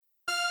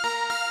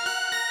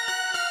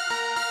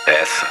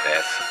Essa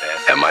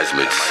é mais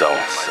uma edição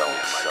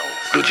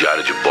do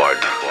Diário de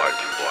Bordo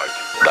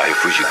da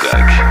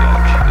REFUGIGANG,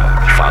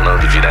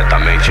 falando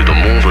diretamente do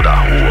mundo da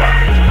rua,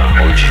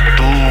 onde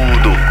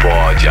tudo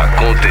pode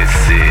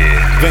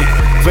acontecer.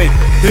 Vem,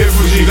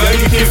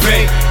 REFUGIGANG que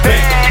vem,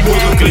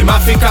 muda o clima,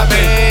 fica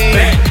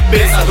bem,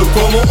 pesado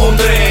como um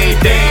trem,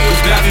 tem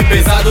os grave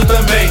pesado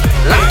também.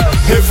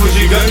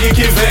 REFUGIGANG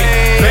que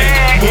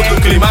vem, muda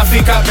o clima,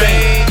 fica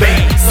bem,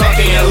 só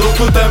quem é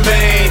louco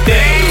também,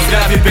 tem os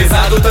grave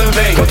pesado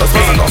também. Quantas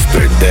vezes nós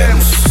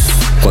perdemos,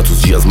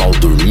 quantos dias mal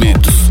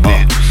dormidos,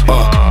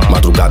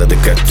 madrugada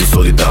decreto de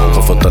solidão,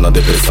 confrontando a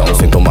depressão.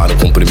 Sem tomar um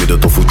comprimido eu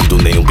tô fudido,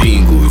 nem um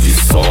pingo de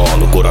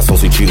sono. Coração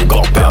sentiu um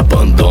golpe,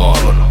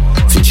 abandono.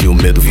 Senti o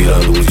medo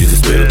virando um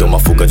desespero. Deu uma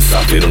fuga de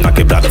saveiro, na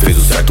quebrada fez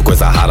o certo.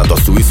 Coisa rara, do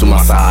suíço, uma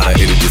Saara.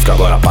 Ele diz que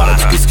agora para,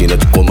 diz que esquina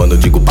de comando. Eu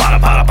digo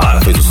para,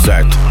 fez o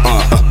certo.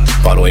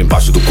 Parou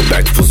embaixo do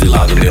coberto,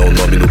 fuzilado. Nenhum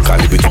nome no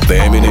calibre de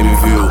PM, nem me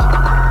viu.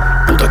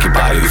 Puta que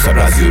pariu, isso é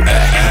Brasil.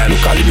 No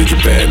calibre de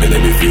PM,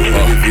 nem me viu.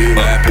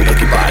 Puta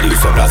que pariu,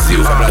 isso é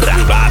Brasil.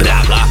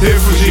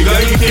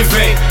 REFUGIGANG que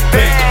vem,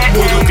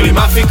 muda o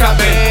clima, fica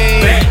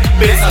bem,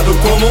 pesado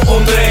como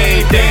um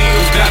trem, tem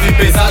os grave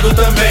pesado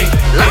também.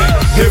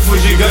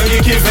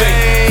 REFUGIGANG que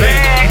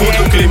vem,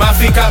 muda o clima,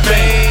 fica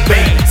bem,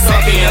 só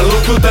quem é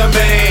louco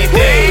também,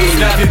 tem os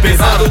grave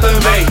pesado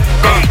também.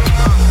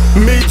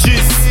 Me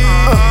diz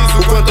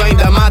o quanto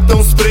ainda matam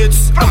os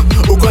pretos,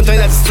 o quanto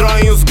ainda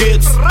destroem os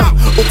guetos,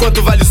 o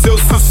quanto vale o seu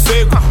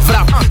sossego.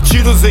 Fraco,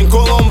 tiros em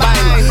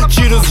Columbine,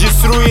 tiros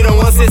destruíram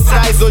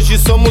ancestrais. Hoje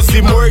somos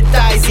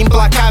imortais,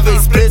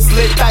 implacáveis, pretos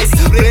letais,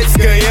 pretos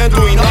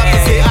ganhando em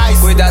notas reais.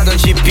 Cuidado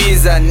onde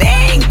pisa,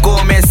 nem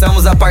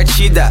começamos a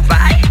partida.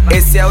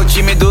 Esse é o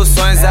time dos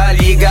sonhos, a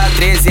Liga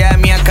 13 é a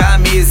minha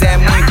camisa. É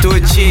muito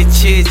ti,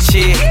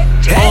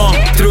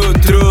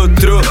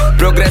 tru,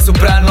 progresso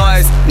pra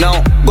nós.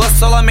 Não gosto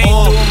só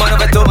lamento, mano,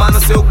 vai tomar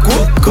no seu cu.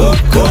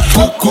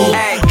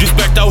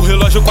 Desperta o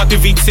relógio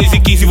 4h26 e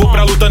 15, vou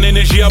pra luta na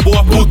energia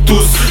boa,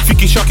 putos.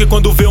 Fica em choque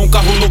quando vê um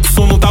carro louco,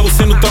 som no talo,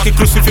 sendo toque,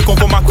 crucificam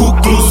como a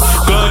cuclus.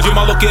 Clã de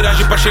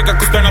maloqueiragem pra chegar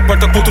com os pés na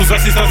porta contra os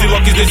racistas e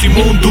locks desse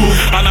mundo.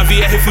 A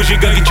nave é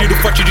REFUGIGANG, tiro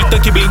forte de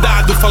tanque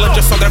blindado, falante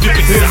é só grave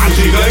pesado.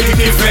 REFUGIGANG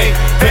que vem,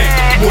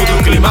 muda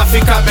o clima,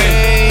 fica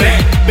bem,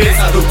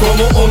 pesado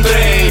como um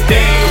trem,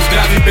 tem os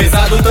grave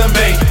pesado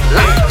também.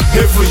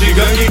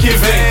 REFUGIGANG que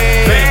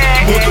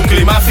vem, muda o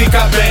clima, fica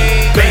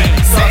bem,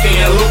 só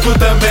quem é louco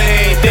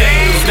também,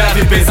 tem os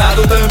grave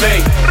pesado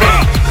também.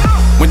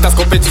 Muitas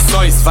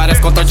competições, várias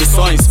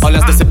contradições. Olha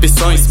as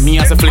decepções,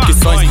 minhas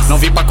reflexões. Não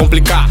vim pra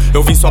complicar,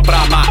 eu vim só pra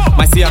amar.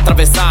 Mas se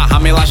atravessar, a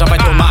mela já vai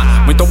tomar.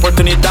 Muita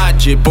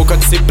oportunidade, pouca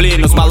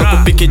disciplina. Os malucos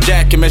pique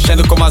jack,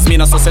 mexendo com as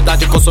minas.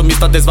 Sociedade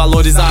consumista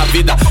desvaloriza a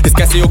vida.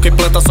 Esquece o que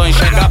planta, só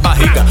enxerga a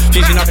barriga.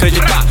 Finge não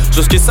acreditar,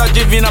 justiça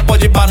divina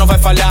pode pá, não vai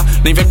falhar.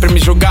 Nem vem pra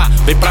me julgar,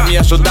 vem pra me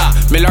ajudar.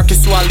 Melhor que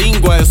sua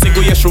língua, eu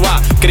sigo Yeshua.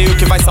 Creio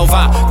que vai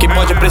salvar, quem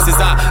pode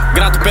precisar.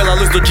 Grato pela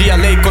luz do dia,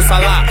 lei,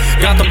 coçalá.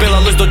 Grato pela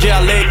luz do dia,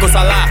 lei,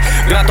 coçalá.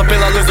 Grato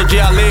pela luz do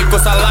dia, lei,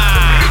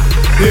 coçalá.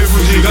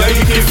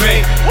 REFUGIGANG que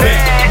vem,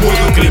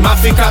 muda o clima,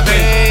 fica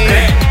bem,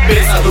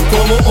 pesado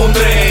como um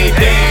trem,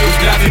 tem os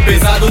grave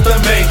pesado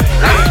também.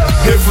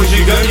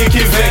 REFUGIGANG que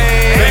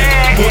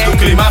vem, muda o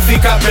clima,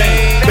 fica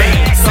bem,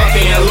 só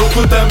quem é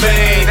louco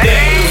também,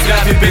 tem os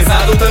grave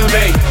pesado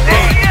também.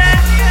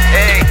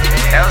 Ei,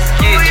 é os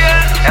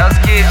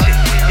kits,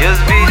 e os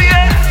beats.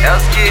 É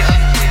os kits,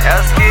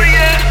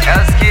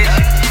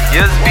 e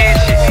os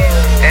beats.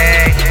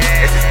 Ei,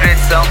 esses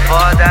pretos são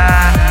foda,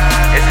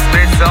 esses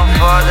pretos são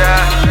foda,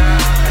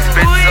 esses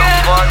pretos são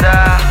foda.